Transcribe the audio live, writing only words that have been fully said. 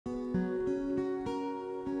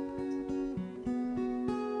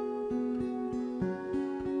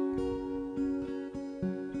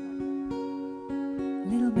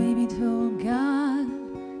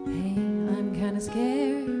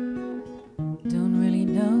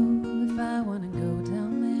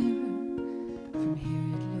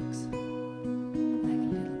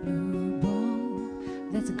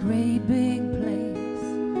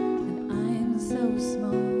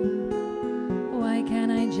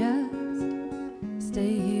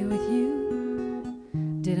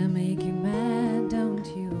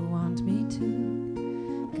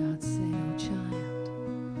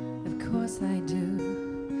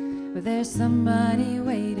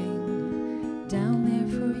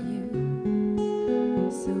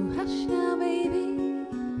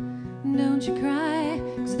don't you cry,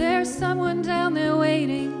 'cause there's someone down there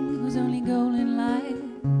waiting whose only goal in life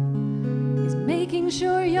is making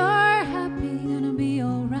sure you're happy, gonna be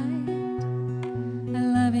alright. A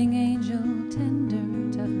loving angel, tender,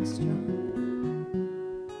 tough and strong.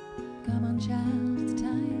 Come on, child, it's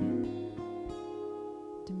time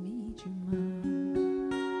to meet your mom.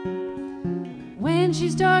 When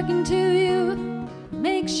she's talking to you,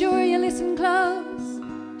 make sure you listen close.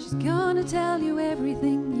 She's gonna tell you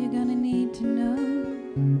everything you're gonna need to know,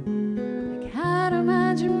 like how to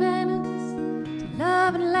mind your manners, to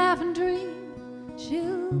love and laugh and dream.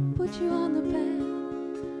 She'll put you on the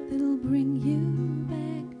path that'll bring you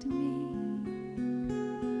back to me.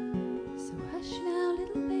 So hush now,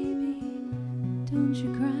 little baby, don't you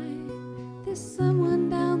cry. There's someone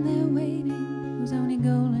down there waiting whose only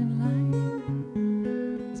goal in life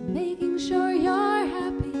is making sure you're